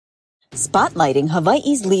Spotlighting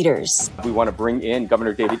Hawaii's leaders. We want to bring in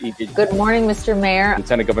Governor David Ige. Good morning, Mr. Mayor.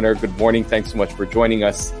 Lieutenant Governor, good morning. Thanks so much for joining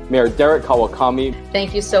us. Mayor Derek Kawakami.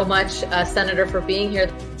 Thank you so much, Senator, for being here.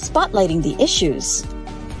 Spotlighting the issues.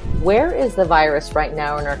 Where is the virus right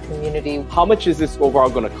now in our community? How much is this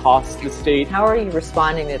overall going to cost the state? How are you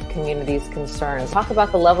responding to the community's concerns? Talk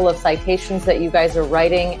about the level of citations that you guys are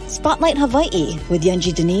writing. Spotlight Hawaii with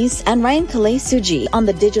Yanji Denise and Ryan Kalei Suji on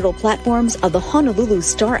the digital platforms of the Honolulu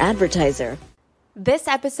Star-Advertiser. This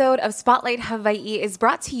episode of Spotlight Hawaii is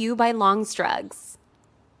brought to you by Long's Drugs.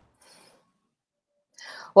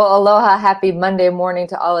 Well, aloha, happy Monday morning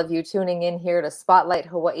to all of you tuning in here to Spotlight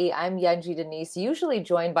Hawaii. I'm Yanji Denise, usually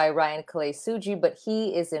joined by Ryan Kalei Suji, but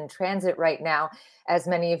he is in transit right now. As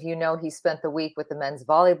many of you know, he spent the week with the men's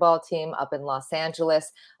volleyball team up in Los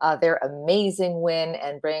Angeles. Their amazing win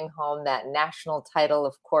and bring home that national title.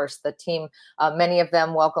 Of course, the team, many of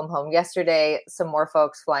them welcome home yesterday. Some more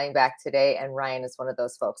folks flying back today, and Ryan is one of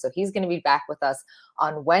those folks. So he's going to be back with us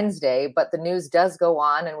on Wednesday, but the news does go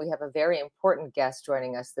on, and we have a very important guest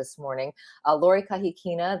joining us this morning. Lori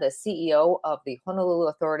Kahikina, the CEO of the Honolulu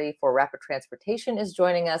Authority for Rapid Transportation, is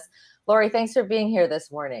joining us. Lori, thanks for being here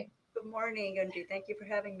this morning. Good morning, Yunji. Thank you for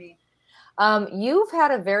having me. You've had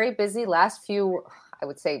a very busy last few, I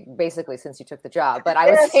would say, basically since you took the job, but I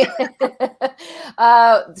would say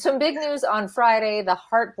some big news on Friday, the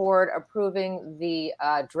HART Board approving the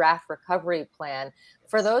draft recovery plan.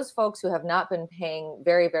 For those folks who have not been paying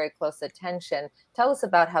very, very close attention, tell us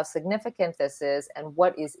about how significant this is and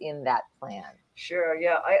what is in that plan. Sure.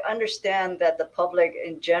 Yeah, I understand that the public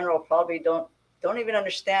in general probably don't even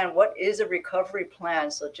understand what is a recovery plan.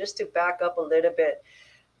 So just to back up a little bit,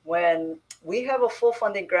 when we have a full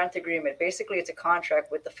funding grant agreement, basically it's a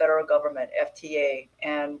contract with the federal government, FTA.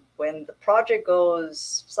 And when the project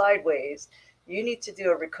goes sideways, you need to do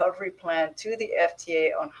a recovery plan to the FTA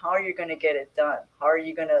on how you're going to get it done. How are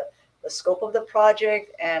you going to, the scope of the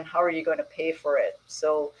project, and how are you going to pay for it?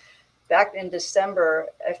 So back in December,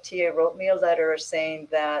 FTA wrote me a letter saying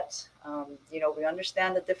that, we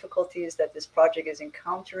understand the difficulties that this project is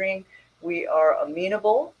encountering. We are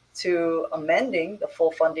amenable to amending the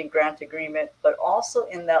full funding grant agreement, but also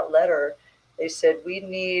in that letter, they said we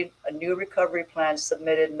need a new recovery plan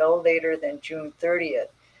submitted no later than June 30th.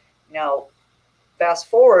 Now, fast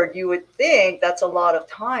forward, you would think that's a lot of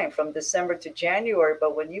time from December to January,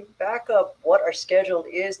 but when you back up what our schedule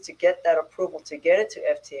is to get that approval, to get it to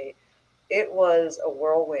FTA, it was a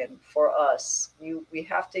whirlwind for us. We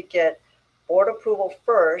have to get board approval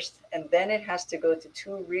first, and then it has to go to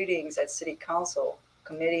 2 readings at City Council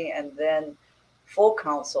committee and then full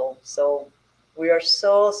council. So we are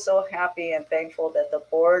so happy and thankful that the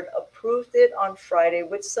board approved it on Friday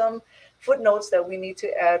with some footnotes that we need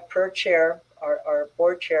to add per chair, our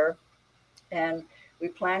board chair. And we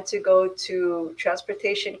plan to go to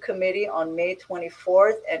Transportation Committee on May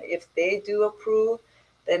 24th. And if they do approve,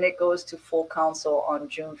 then it goes to full council on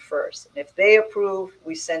June 1st. And if they approve,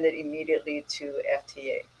 we send it immediately to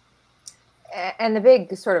FTA. And the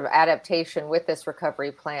big sort of adaptation with this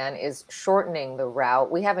recovery plan is shortening the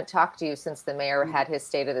route. We haven't talked to you since the mayor had his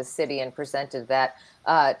State of the City and presented that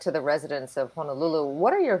to the residents of Honolulu.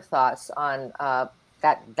 What are your thoughts on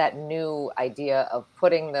that new idea of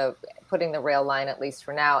putting the rail line, at least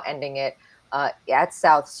for now, ending it at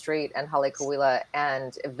South Street and Halekuila,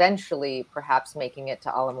 and eventually perhaps making it to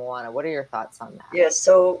Ala Moana? What are your thoughts on that? Yes,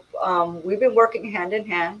 so we've been working hand in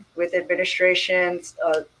hand with administration,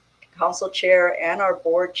 council chair, and our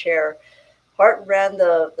board chair. HART ran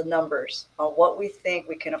the numbers on what we think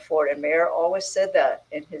we can afford. And Mayor always said that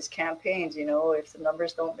in his campaigns, if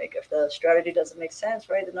the strategy doesn't make sense,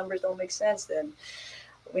 right, the numbers don't make sense, then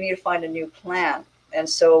we need to find a new plan. And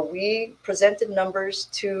so we presented numbers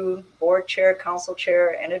to board chair, council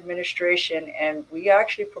chair, and administration, and we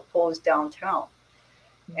actually proposed downtown.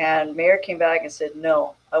 And Mayor came back and said,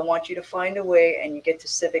 no, I want you to find a way, and you get to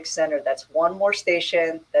Civic Center. That's one more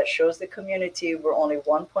station that shows the community we're only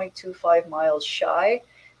 1.25 miles shy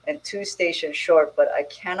and 2 stations short. But I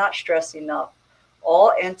cannot stress enough,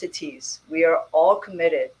 all entities, we are all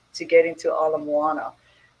committed to getting to Ala Moana.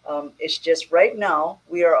 It's just right now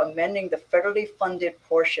we are amending the federally funded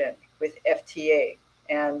portion with FTA,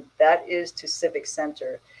 and that is to Civic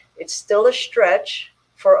Center. It's still a stretch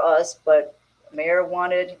for us, but Mayor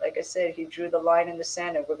wanted, like I said, he drew the line in the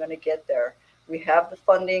sand, and we're going to get there. We have the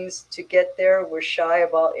fundings to get there. We're shy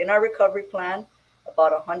about, in our recovery plan,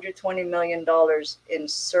 about $120 million in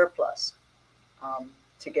surplus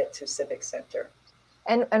to get to Civic Center.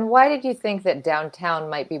 And why did you think that downtown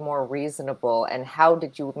might be more reasonable, and how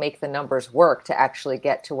did you make the numbers work to actually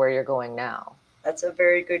get to where you're going now? That's a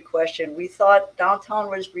very good question. We thought downtown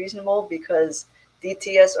was reasonable because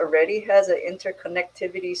DTS already has an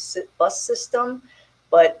interconnectivity bus system,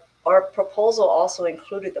 but our proposal also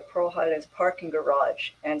included the Pearl Highlands parking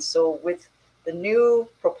garage. And so with the new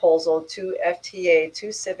proposal to FTA,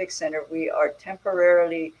 to Civic Center, we are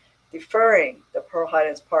temporarily deferring the Pearl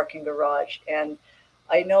Highlands parking garage. And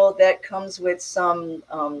I know that comes with some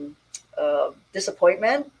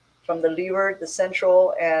disappointment from the Leeward, the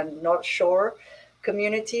Central, and North Shore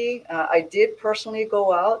community. I did personally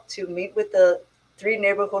go out to meet with the three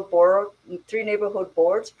neighborhood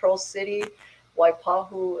boards, Pearl City,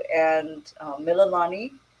 Waipahu, and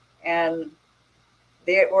Mililani, and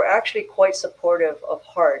they were actually quite supportive of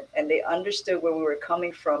HART, and they understood where we were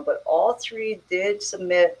coming from. But all three did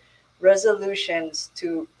submit resolutions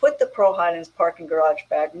to put the Pearl Highlands parking garage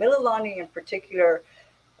back. Mililani in particular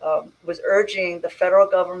was urging the federal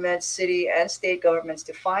government, city, and state governments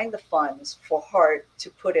to find the funds for HART to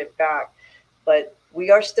put it back. But we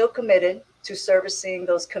are still committed to servicing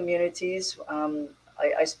those communities.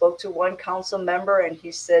 I spoke to one council member, and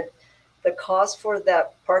he said the cost for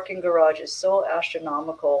that parking garage is so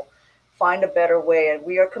astronomical. Find a better way, and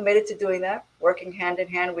we are committed to doing that, working hand in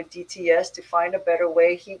hand with DTS to find a better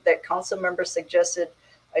way. That council member suggested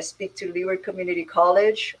I speak to Leeward Community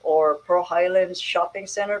College or Pearl Highlands Shopping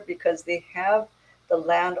Center because they have the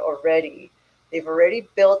land already. They've already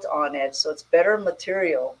built on it, so it's better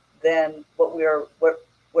material than where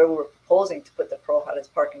we were proposing to put the Pearl Highlands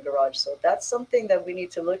parking garage. So that's something that we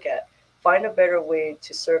need to look at. Find a better way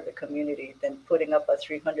to serve the community than putting up a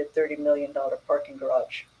 $330 million parking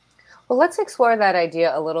garage. Well, let's explore that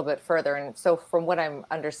idea a little bit further. And so from what I'm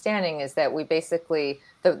understanding is that we basically,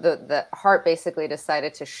 the HART basically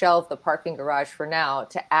decided to shelve the parking garage for now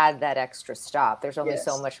to add that extra stop. There's only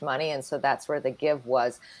so much money, and so that's where the give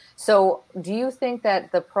was. So do you think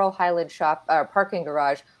that the Pearl Highlands parking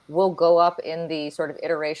garage will go up in the sort of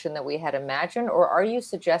iteration that we had imagined, or are you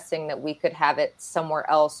suggesting that we could have it somewhere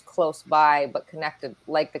else close by but connected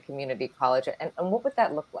like the community college? And what would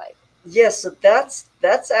that look like? Yes, so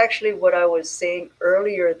that's actually what I was saying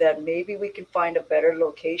earlier, that maybe we can find a better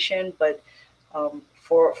location. But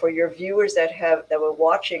for your viewers that were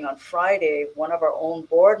watching on Friday, one of our own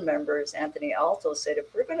board members, Anthony Alto, said,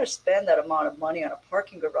 if we're going to spend that amount of money on a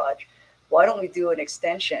parking garage, why don't we do an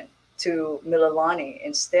extension to Mililani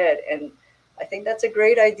instead? And I think that's a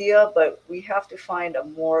great idea, but we have to find a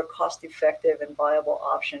more cost-effective and viable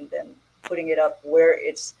option than putting it up where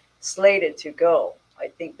it's slated to go. I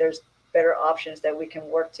think there's better options that we can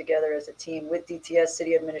work together as a team with DTS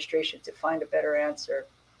city administration to find a better answer.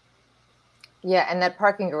 Yeah, and that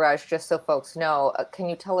parking garage, just so folks know, can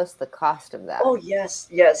you tell us the cost of that? Oh, yes.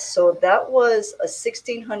 So that was a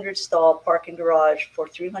 1,600 stall parking garage for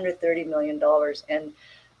 $330 million. And,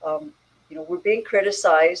 we're being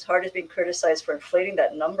criticized. HART is being criticized for inflating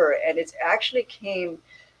that number. And it's actually came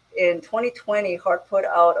in 2020, HART put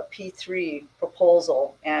out a P3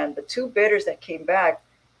 proposal. And the two bidders that came back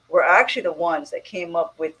were actually the ones that came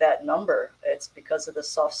up with that number. It's because of the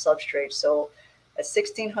soft substrate. So at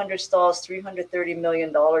 1,600 stalls, $330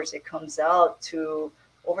 million, it comes out to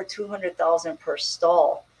over $200,000 per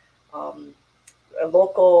stall. A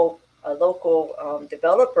local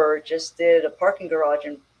developer just did a parking garage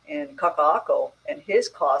in Kaka'ako, and his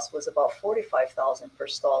cost was about $45,000 per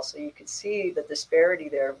stall. So you can see the disparity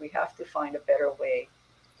there. We have to find a better way.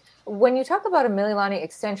 When you talk about a Mililani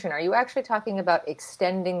extension, are you actually talking about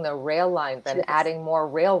extending the rail line, then adding more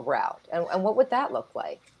rail route? And what would that look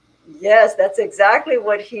like? Yes, that's exactly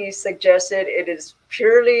what he suggested. It is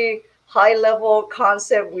purely high-level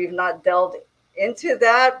concept. We've not delved into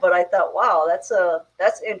that, but I thought, wow,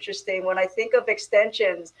 that's interesting. When I think of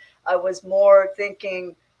extensions, I was more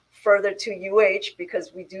thinking further to UH,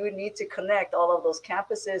 because we do need to connect all of those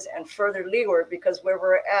campuses, and further leeward, because where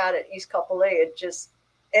we're at East Kapolei, it just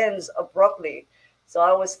ends abruptly. So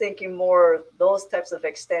I was thinking more those types of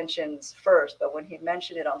extensions first. But when he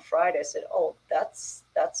mentioned it on Friday, I said, oh, that's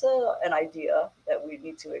an idea that we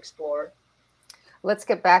need to explore. Let's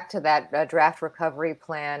get back to that draft recovery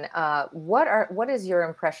plan. What is your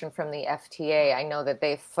impression from the FTA? I know that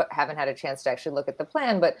they haven't had a chance to actually look at the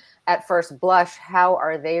plan, but at first blush, how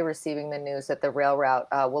are they receiving the news that the rail route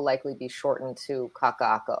will likely be shortened to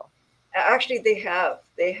Kaka'ako? Actually, they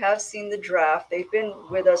have seen the draft. They've been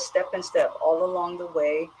with us step by step all along the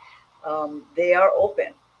way. They are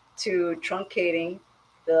open to truncating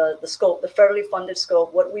the scope, the federally funded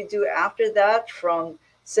scope. What we do after that, from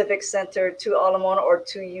Civic Center to Ala Moana, or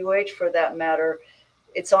to UH for that matter,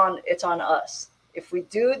 it's on us. If we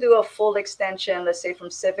do a full extension, let's say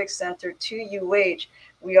from Civic Center to UH,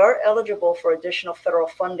 we are eligible for additional federal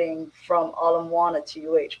funding from Ala Moana to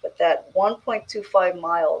UH, but that 1.25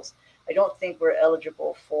 miles, I don't think we're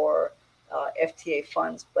eligible for FTA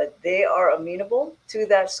funds, but they are amenable to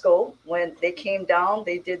that scope. When they came down,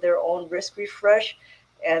 they did their own risk refresh,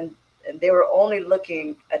 and they were only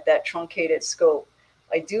looking at that truncated scope.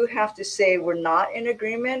 I do have to say we're not in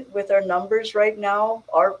agreement with our numbers right now.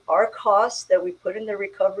 Our costs that we put in the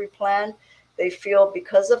recovery plan, they feel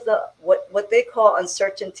because of the what they call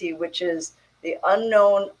uncertainty, which is the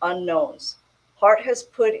unknown unknowns. HART has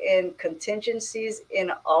put in contingencies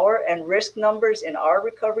in our and risk numbers in our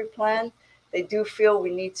recovery plan. They do feel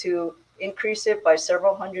we need to increase it by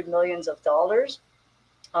several hundred millions of dollars.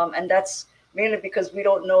 And that's mainly because we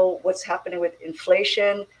don't know what's happening with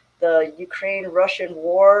inflation, the Ukraine-Russian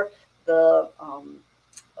war, the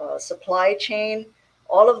supply chain,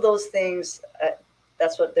 all of those things.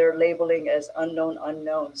 That's what they're labeling as unknown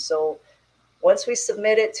unknowns. So once we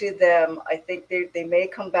submit it to them, I think they may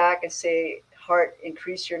come back and say, HART,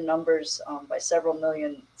 increase your numbers by several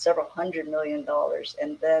hundred million dollars.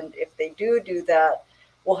 And then if they do that,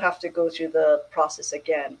 we'll have to go through the process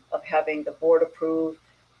again of having the board approve,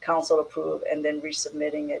 council approve, and then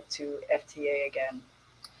resubmitting it to FTA again.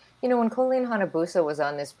 You know, when Colleen Hanabusa was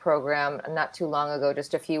on this program not too long ago,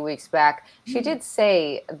 just a few weeks back, she did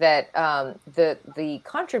say that the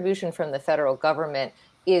contribution from the federal government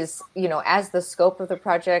is, you know, as the scope of the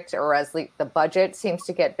project or as the budget seems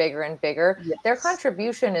to get bigger and bigger, yes, their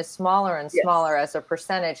contribution is smaller and smaller, yes, as a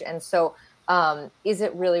percentage. And so is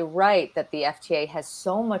it really right that the FTA has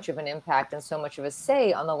so much of an impact and so much of a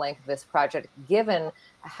say on the length of this project, given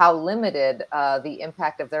how limited the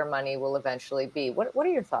impact of their money will eventually be? What are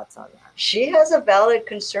your thoughts on that? She has a valid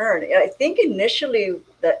concern. I think initially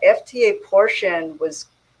the FTA portion was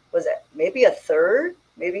maybe a third,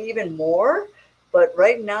 maybe even more. But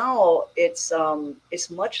right now it's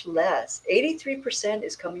much less. 83%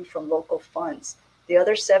 is coming from local funds. The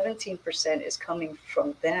other 17% is coming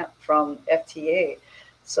from FTA.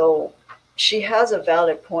 So she has a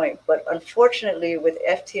valid point. But unfortunately, with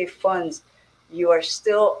FTA funds, you are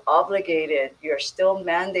still obligated, you're still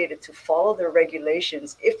mandated to follow the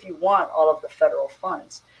regulations if you want all of the federal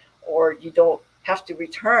funds, or you don't have to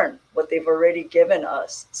return what they've already given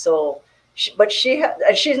us. So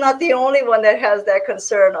she's not the only one that has that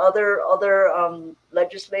concern. Other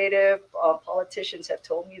legislative politicians have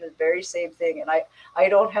told me the very same thing, and I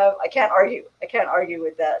can't argue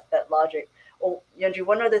with that logic. Oh, Yunji,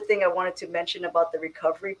 one other thing I wanted to mention about the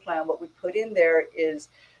recovery plan. What we put in there is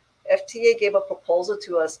FTA gave a proposal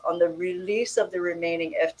to us on the release of the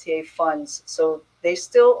remaining FTA funds. So they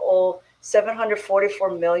still owe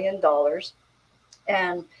 $744 million,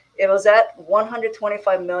 and it was at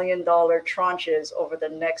 $125 million tranches over the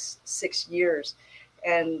next 6 years.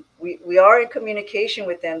 And we are in communication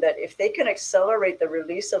with them that if they can accelerate the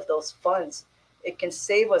release of those funds, it can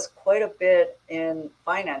save us quite a bit in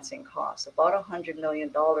financing costs, about $100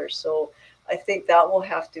 million. So I think that will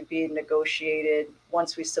have to be negotiated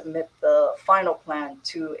once we submit the final plan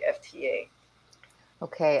to FTA.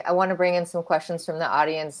 Okay, I want to bring in some questions from the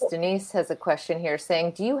audience. Denise has a question here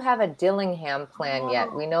saying, do you have a Dillingham plan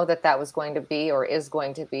yet? We know that was going to be or is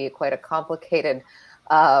going to be quite a complicated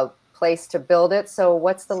place to build it. So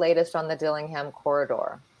what's the latest on the Dillingham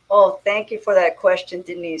corridor? Oh, thank you for that question,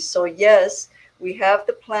 Denise. So yes, we have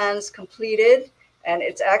the plans completed, and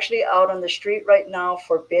it's actually out on the street right now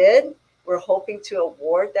for bid. We're hoping to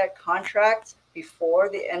award that contract before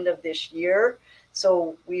the end of this year.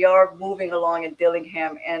 So we are moving along in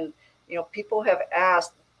Dillingham, and people have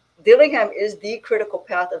asked. Dillingham is the critical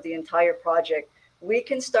path of the entire project. We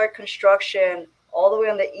can start construction all the way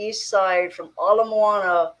on the east side from Ala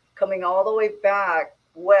Moana, coming all the way back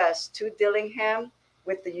west to Dillingham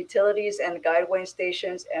with the utilities and guideway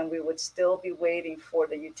stations, and we would still be waiting for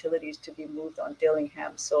the utilities to be moved on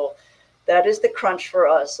Dillingham. So that is the crunch for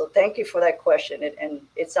us. So thank you for that question, and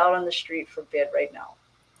it's out on the street for bid right now.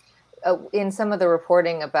 In some of the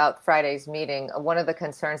reporting about Friday's meeting, one of the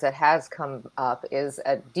concerns that has come up is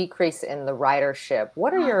a decrease in the ridership.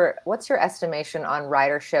 What's your estimation on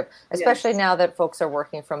ridership, especially now that folks are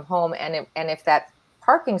working from home, and if that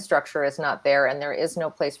parking structure is not there and there is no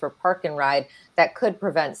place for park and ride, that could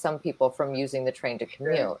prevent some people from using the train to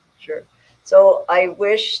commute? Sure. So I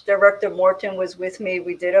wish Director Morton was with me.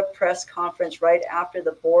 We did a press conference right after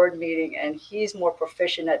the board meeting, and he's more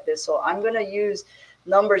proficient at this. So I'm going to use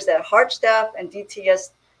numbers that HART staff and DTS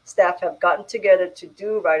staff have gotten together to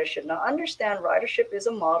do ridership. Now, understand ridership is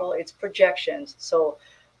a model, it's projections. So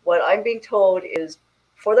what I'm being told is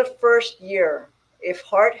for the first year, if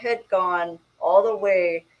HART had gone all the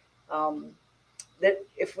way, that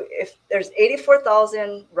if there's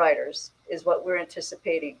 84,000 riders is what we're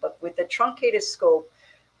anticipating, but with the truncated scope,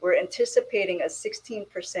 we're anticipating a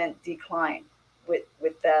 16% decline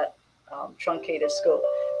with that truncated scope.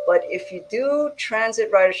 But if you do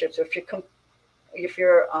transit ridership, so if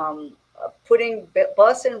you're putting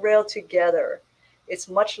bus and rail together, it's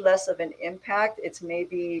much less of an impact. It's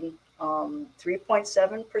maybe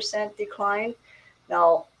 3.7% decline.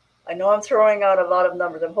 Now, I know I'm throwing out a lot of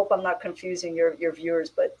numbers. I hope I'm not confusing your viewers,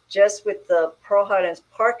 but just with the Pearl Highlands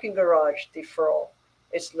parking garage deferral,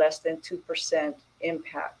 it's less than 2%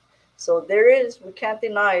 impact. So we can't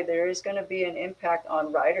deny there is going to be an impact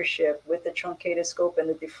on ridership with the truncated scope and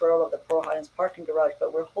the deferral of the Pearl Highlands parking garage.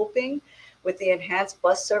 But we're hoping with the enhanced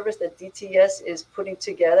bus service that DTS is putting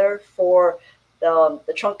together for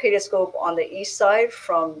the truncated scope on the east side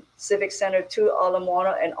from Civic Center to Ala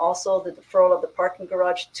Moana, and also the deferral of the parking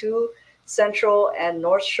garage to Central and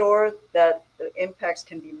North Shore, that the impacts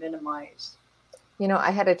can be minimized. You know,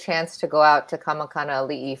 I had a chance to go out to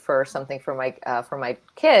Kamakana for something for my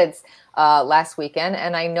kids last weekend,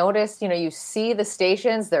 and I noticed, you see the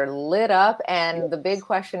stations, they're lit up, and the big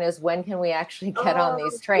question is, when can we actually get on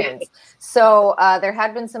these trains? Yes. So there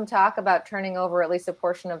had been some talk about turning over at least a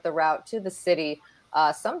portion of the route to the city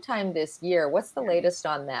sometime this year. What's the latest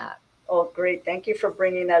on that? Oh, great. Thank you for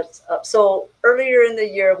bringing that up. So earlier in the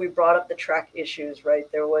year, we brought up the track issues,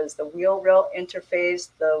 right? There was the wheel rail interface.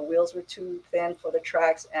 The wheels were too thin for the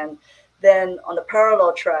tracks. And then on the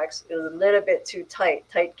parallel tracks, it was a little bit too tight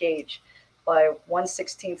gauge by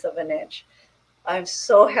 1/16 of an inch. I'm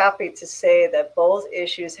so happy to say that both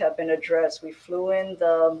issues have been addressed. We flew in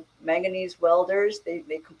the manganese welders. They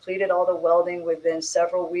completed all the welding within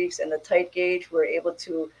several weeks, and the tight gauge, we're able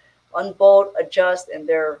to unbolt, adjust, and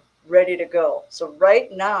they're ready to go. So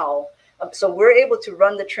right now, so we're able to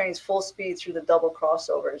run the trains full speed through the double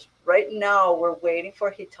crossovers. Right now, we're waiting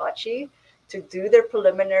for Hitachi to do their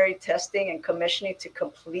preliminary testing and commissioning to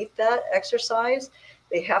complete that exercise.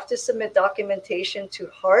 They have to submit documentation to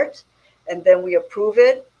HART, and then we approve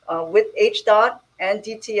it with HDOT and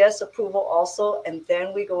DTS approval also, and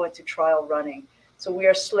then we go into trial running. So we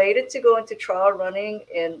are slated to go into trial running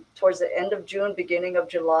towards the end of June, beginning of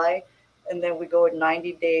July, and then we go at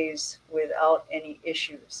 90 days without any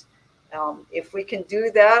issues. If we can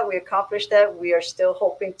do that, we accomplish that, we are still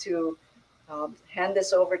hoping to hand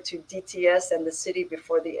this over to DTS and the city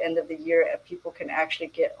before the end of the year, and people can actually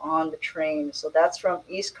get on the train. So that's from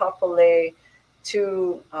East Kapolei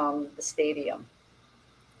to the stadium.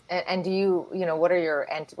 And do you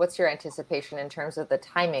what's your anticipation in terms of the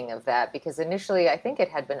timing of that? Because initially, I think it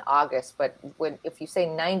had been August, but if you say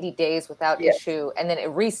 90 days without issue, and then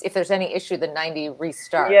if there's any issue, the 90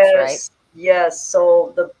 restarts, right? Yes.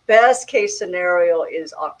 So the best case scenario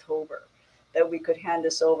is October, that we could hand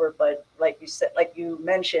this over. But like you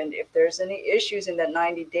mentioned, if there's any issues in that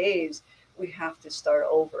 90 days, we have to start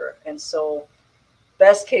over. And so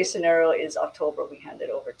best case scenario is October, we hand it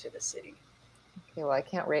over to the city. Okay, well, I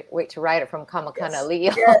can't wait to ride it from Kamakana to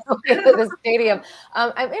the stadium.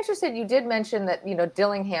 I'm interested, you did mention that,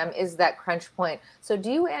 Dillingham is that crunch point. So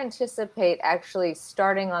do you anticipate actually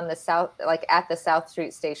starting on the south, like at the South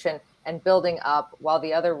Street station, and building up while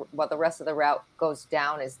the rest of the route goes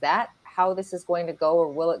down? Is that how this is going to go, or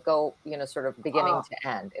will it go, sort of beginning to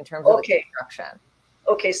end in terms of the construction?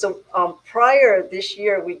 Okay, so prior this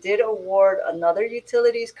year, we did award another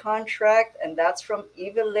utilities contract, and that's from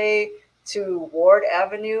Iwilei to Ward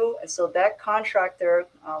Avenue. And so that contractor,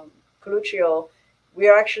 Coluccio, we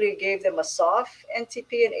actually gave them a soft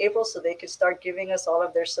NTP in April so they could start giving us all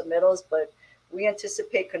of their submittals. But we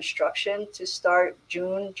anticipate construction to start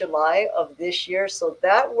June, July of this year. So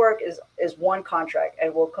that work is one contract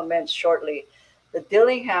and will commence shortly. The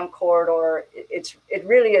Dillingham corridor, it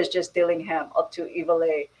really is just Dillingham up to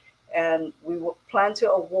Iwilei. And we will plan to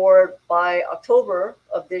award by October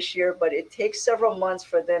of this year, but it takes several months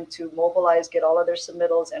for them to mobilize, get all of their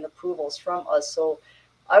submittals and approvals from us. So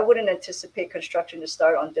I wouldn't anticipate construction to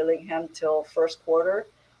start on Dillingham till first quarter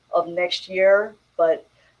of next year. But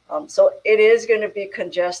so it is going to be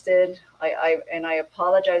congested. I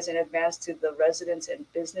apologize in advance to the residents and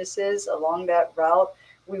businesses along that route.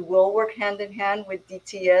 We will work hand in hand with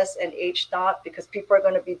DTS and HDOT because people are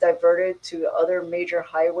going to be diverted to other major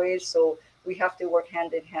highways. So we have to work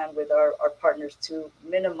hand in hand with our partners to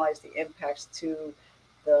minimize the impacts to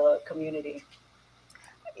the community.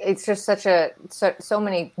 it's just so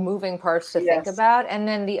many moving parts to think about. And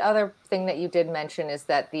then the other thing that you did mention is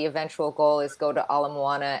that the eventual goal is go to Ala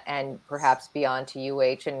Moana and perhaps beyond to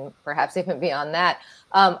UH and perhaps even beyond that.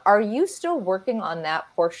 Are you still working on that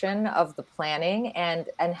portion of the planning? And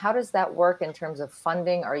how does that work in terms of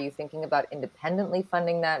funding? Are you thinking about independently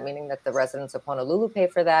funding that, meaning that the residents of Honolulu pay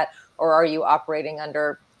for that? Or are you operating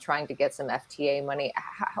under trying to get some FTA money?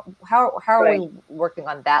 How are we working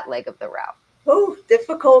on that leg of the route? Oh,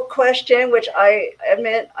 difficult question, which I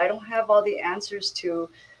admit I don't have all the answers to.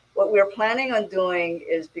 What we're planning on doing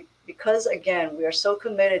is because, again, we are so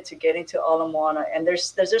committed to getting to Ala Moana, and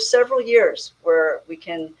there's several years where we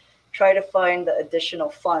can try to find the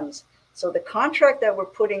additional funds. So the contract that we're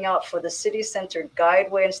putting out for the city center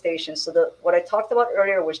guideway and station, so what I talked about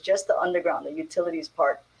earlier was just the underground, the utilities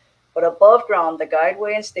part. But above ground, the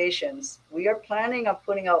guideway and stations, we are planning on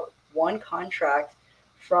putting out one contract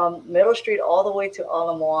from Middle Street all the way to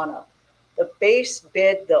Ala Moana. The base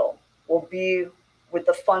bid, though, will be with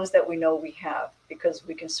the funds that we know we have, because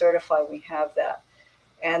we can certify we have that.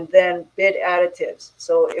 And then bid additives.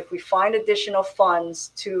 So if we find additional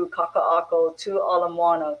funds to Kaka'ako, to Ala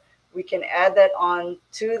Moana, we can add that on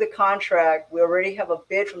to the contract. We already have a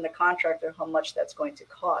bid from the contractor how much that's going to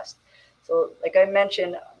cost. So like I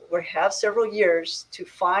mentioned, we have several years to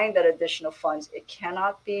find that additional funds. It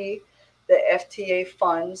cannot be the FTA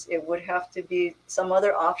funds. It would have to be some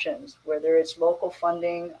other options, whether it's local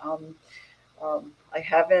funding. I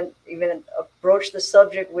haven't even broached the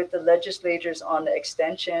subject with the legislators on the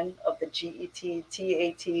extension of the GET,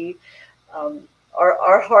 TAT.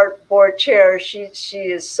 Our HART board chair, she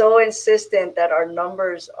is so insistent that our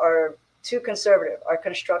numbers are too conservative. Our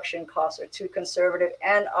construction costs are too conservative,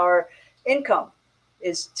 and our income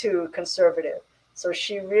is too conservative. So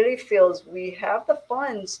she really feels we have the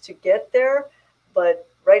funds to get there, but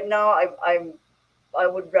right now I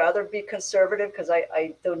would rather be conservative, because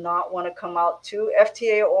I do not want to come out to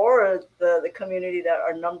FTA or the community that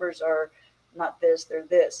our numbers are not this, they're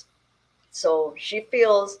this. So she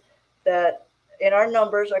feels that in our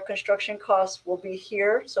numbers, our construction costs will be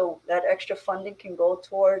here, so that extra funding can go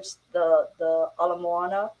towards the Ala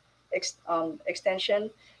Moana extension.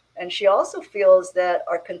 And she also feels that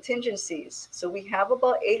our contingencies, so we have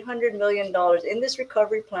about $800 million in this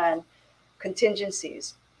recovery plan,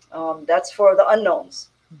 contingencies. That's for the unknowns.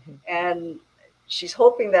 Mm-hmm. And she's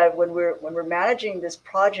hoping that when we're managing this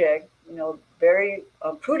project, very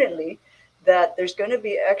prudently, that there's going to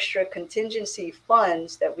be extra contingency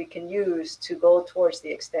funds that we can use to go towards the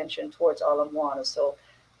extension towards Ala Moana. So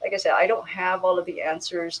like I said, I don't have all of the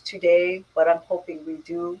answers today, but I'm hoping we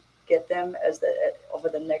do get them over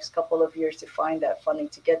the next couple of years to find that funding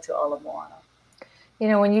to get to Ala Moana.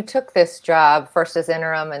 When you took this job, first as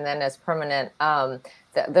interim and then as permanent,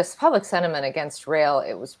 this public sentiment against rail,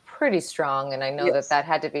 it was pretty strong. And I know that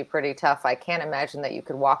had to be pretty tough. I can't imagine that you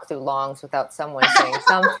could walk through Longs without someone saying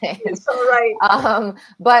something. It's all right.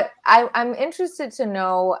 But I'm interested to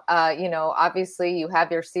know, obviously you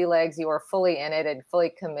have your sea legs, you are fully in it and fully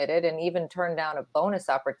committed, and even turned down a bonus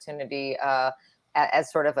opportunity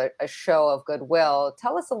as sort of a show of goodwill.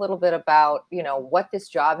 Tell us a little bit about, what this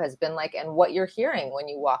job has been like and what you're hearing when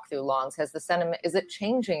you walk through Longs. Has the sentiment, is it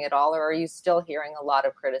changing at all, or are you still hearing a lot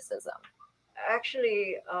of criticism?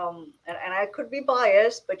 Actually, and I could be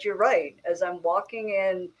biased, but you're right. As I'm walking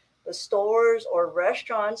in the stores or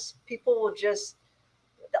restaurants, people will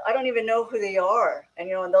I don't even know who they are. And,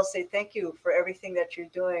 and they'll say, thank you for everything that you're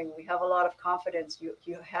doing. We have a lot of confidence.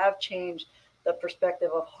 You have changed the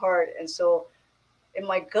perspective of HART. And so in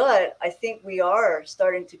my gut, I think we are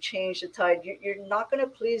starting to change the tide. You're not going to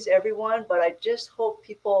please everyone, but I just hope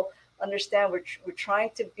people understand we're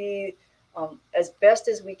trying to be as best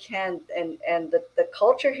as we can. And the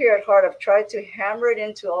culture here at HART, I've tried to hammer it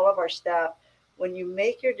into all of our staff. When you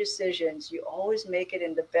make your decisions, you always make it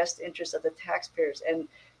in the best interest of the taxpayers. And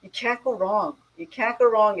you can't go wrong. You can't go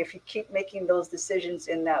wrong if you keep making those decisions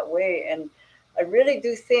in that way. And I really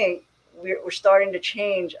do think we're starting to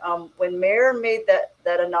change. When Mayor made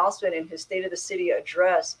that announcement in his State of the City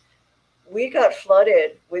address, we got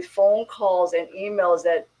flooded with phone calls and emails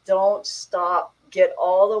that don't stop, get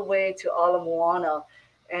all the way to Ala Moana.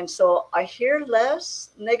 And so I hear less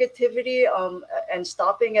negativity and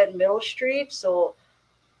stopping at Middle Street. So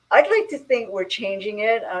I'd like to think we're changing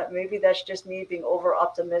it. Maybe that's just me being over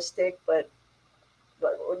optimistic, but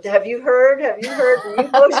have you heard?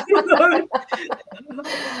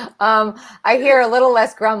 I hear a little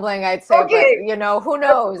less grumbling, I'd say, okay. But who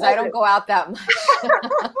knows? I don't go out that much.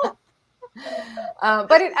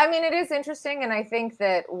 It is interesting. And I think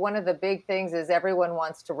that one of the big things is everyone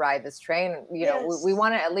wants to ride this train. We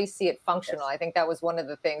want to at least see it functional. Yes. I think that was one of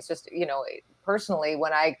the things, just, personally,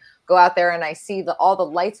 when I go out there and I see all the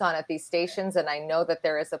lights on at these stations, and I know that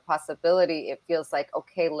there is a possibility, it feels like,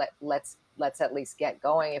 okay, let's at least get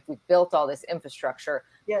going. If we've built all this infrastructure,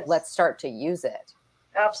 yes, let's start to use it.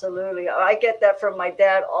 Absolutely. I get that from my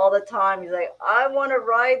dad all the time. He's like, I want to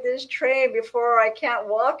ride this train before I can't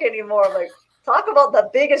walk anymore. I'm like, talk about the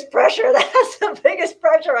biggest pressure. That's the biggest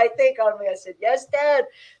pressure, I think, on me. I said, yes, Dad.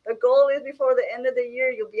 The goal is before the end of the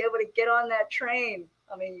year, you'll be able to get on that train.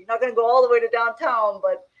 I mean, you're not going to go all the way to downtown,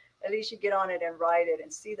 but at least you get on it and ride it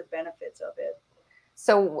and see the benefits of it.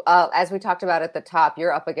 So as we talked about at the top,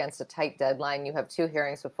 you're up against a tight deadline. You have 2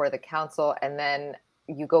 hearings before the council, and then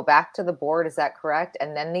you go back to the board. Is that correct?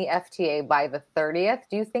 And then the FTA by the 30th.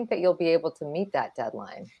 Do you think that you'll be able to meet that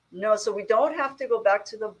deadline? No, so we don't have to go back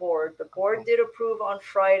to the board. The board did approve on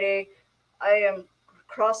Friday. I am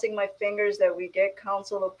crossing my fingers that we get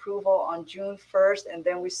council approval on June 1st, and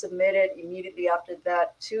then we submit it immediately after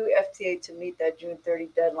that to FTA to meet that June 30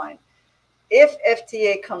 deadline. If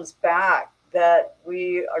FTA comes back that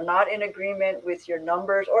we are not in agreement with your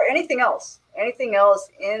numbers or anything else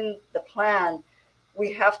in the plan,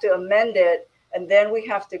 we have to amend it, and then we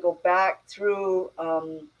have to go back through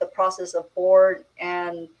the process of board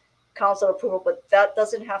and council approval. But that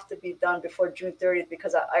doesn't have to be done before June 30th,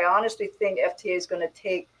 because I honestly think FTA is going to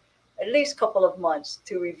take at least a couple of months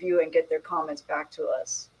to review and get their comments back to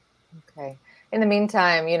us. Okay. In the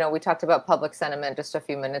meantime, we talked about public sentiment just a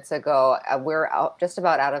few minutes ago. We're just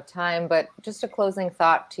about out of time, but just a closing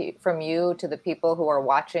thought from you to the people who are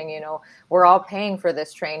watching. We're all paying for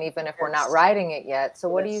this train, even if we're not riding it yet. So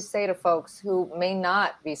what do you say to folks who may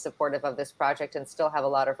not be supportive of this project and still have a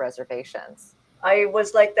lot of reservations? I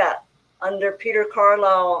was like that. Under Peter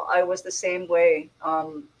Carlisle, I was the same way.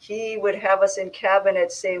 He would have us in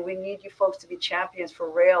cabinet saying, we need you folks to be champions for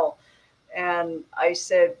rail. And I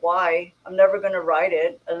said, why? I'm never going to ride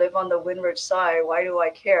it. I live on the Windward side. Why do I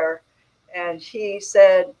care? And he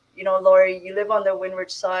said, Lori, you live on the Windward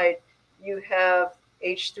side. You have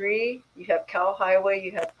H3, you have Cal Highway,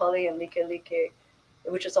 you have Pali and Like,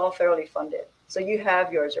 which is all federally funded. So you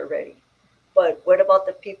have yours already. But what about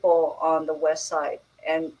the people on the west side?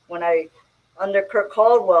 And under Kirk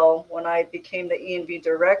Caldwell, when I became the E&V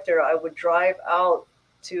director, I would drive out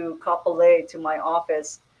to Kapolei to my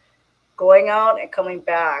office, going out and coming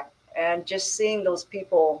back, and just seeing those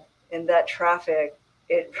people in that traffic,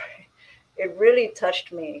 it really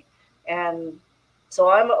touched me. And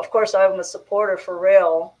so I'm a supporter for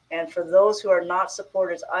rail. And for those who are not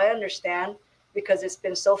supporters, I understand, because it's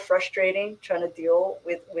been so frustrating trying to deal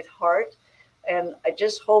with HART. And I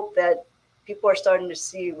just hope that people are starting to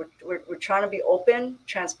see we're trying to be open,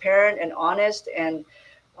 transparent, and honest, and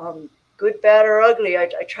good, bad, or ugly. I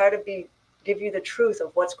try to give you the truth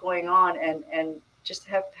of what's going on, and just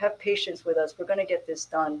have patience with us. We're going to get this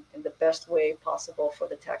done in the best way possible for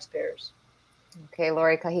the taxpayers. Okay,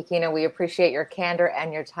 Lori Kahikina, we appreciate your candor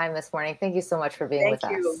and your time this morning. Thank you so much for being with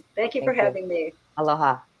us. Thank you for having me.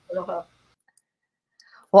 Aloha. Aloha.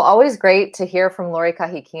 Well, always great to hear from Lori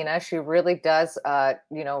Kahikina. She really does,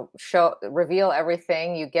 reveal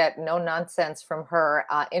everything. You get no nonsense from her.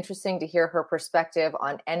 Interesting to hear her perspective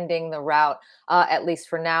on ending the route, at least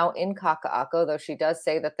for now, in Kaka'ako, though she does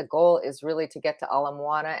say that the goal is really to get to Ala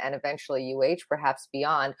Moana and eventually UH, perhaps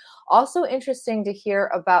beyond. Also interesting to hear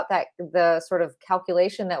about the sort of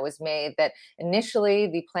calculation that was made, that initially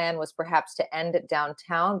the plan was perhaps to end at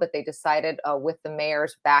downtown, but they decided with the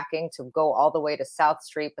mayor's backing to go all the way to South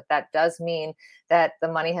Street. But that does mean that the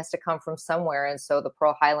money has to come from somewhere. And so the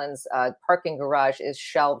Pearl Highlands parking garage is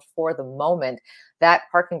shelved for the moment. That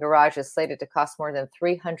parking garage is slated to cost more than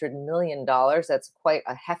 $300 million. That's quite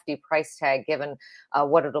a hefty price tag given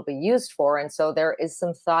what it'll be used for. And so there is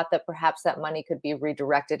some thought that perhaps that money could be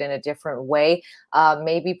redirected in a different way,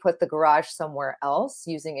 maybe put the garage somewhere else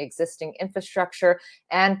using existing infrastructure,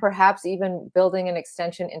 and perhaps even building an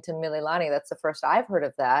extension into Mililani. That's the first I've heard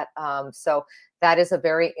of that. So that is a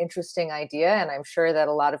very interesting idea, and I'm sure that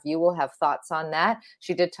a lot of you will have thoughts on that.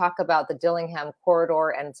 She did talk about the Dillingham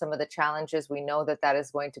corridor and some of the challenges. We know that is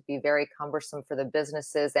going to be very cumbersome for the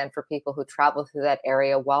businesses and for people who travel through that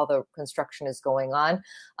area while the construction is going on.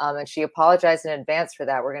 And she apologized in advance for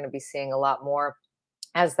that. We're going to be seeing a lot more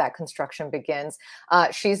as that construction begins.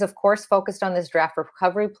 She's, of course, focused on this draft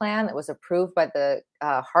recovery plan that was approved by the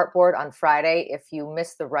Heartboard on Friday. If you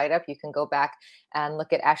missed the write-up, you can go back and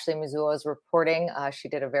look at Ashley Mizuo's reporting. She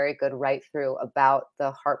did a very good write-through about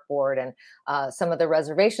the Heartboard and some of the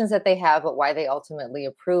reservations that they have, but why they ultimately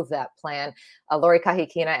approve that plan. Lori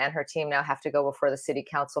Kahikina and her team now have to go before the city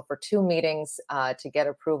council for 2 meetings to get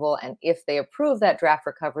approval. And if they approve that draft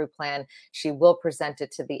recovery plan, she will present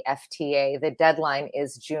it to the FTA. The deadline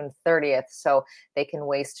is June 30th, so they can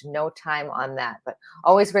waste no time on that. But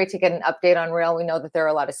always great to get an update on rail. We know that there are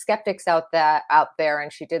a lot of skeptics out there,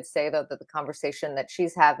 and she did say, though, that the conversation that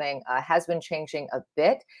she's having has been changing a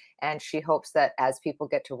bit, and she hopes that as people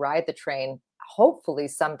get to ride the train, hopefully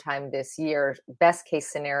sometime this year, best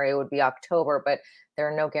case scenario would be October, but there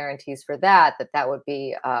are no guarantees for that would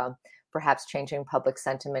be perhaps changing public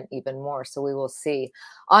sentiment even more. So we will see.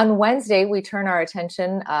 On Wednesday, we turn our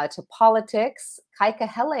attention to politics. Kaika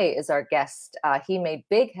Hele is our guest. He made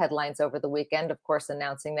big headlines over the weekend, of course,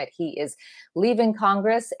 announcing that he is leaving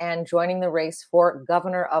Congress and joining the race for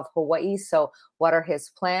governor of Hawaii. So what are his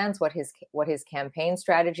plans? What his campaign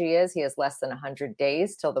strategy is? He has less than 100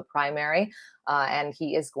 days till the primary. And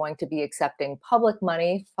he is going to be accepting public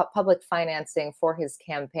money, public financing for his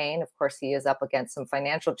campaign. Of course, he is up against some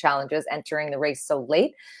financial challenges entering the race so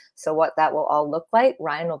late. So what that will all look like,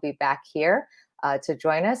 Ryan will be back here to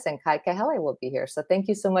join us, and Kaika Hele will be here. So thank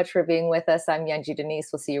you so much for being with us. I'm Yunji Denise.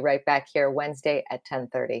 We'll see you right back here Wednesday at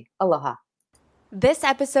 10:30. Aloha. This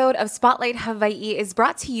episode of Spotlight Hawaii is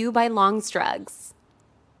brought to you by Long's Drugs.